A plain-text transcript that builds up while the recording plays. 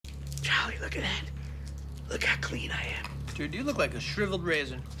Charlie, look at that. Look how clean I am. Dude, you look like a shriveled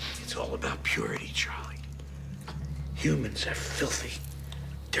raisin. It's all about purity, Charlie. Humans are filthy,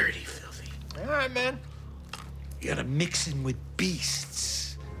 dirty filthy. All right, man. You gotta mix in with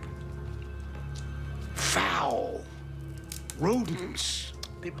beasts. Foul. Rodents.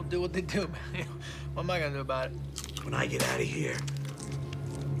 People do what they do, man. What am I gonna do about it? When I get out of here,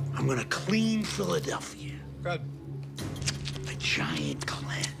 I'm gonna clean Philadelphia. Good. A giant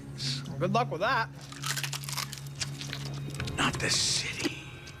cleanse. Good luck with that. Not the city,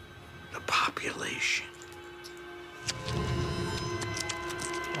 the population.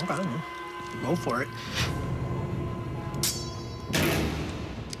 Okay, go for it.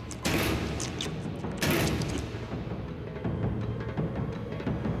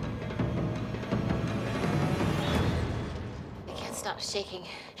 I can't stop shaking.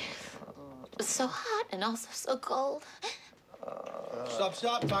 It's so hot and also so cold. Stop,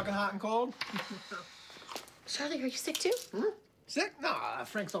 talking hot and cold. Charlie, are you sick too? Sick? Nah,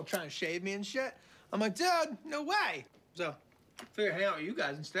 Frank's all trying to shave me and shit. I'm like, dude, no way. So, figure hang out with you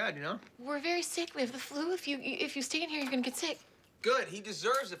guys instead, you know? We're very sick. We have the flu. If you stay in here, you're gonna get sick. Good, he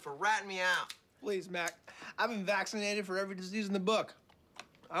deserves it for ratting me out. Please, Mac. I've been vaccinated for every disease in the book.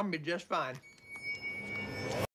 I'm gonna be just fine.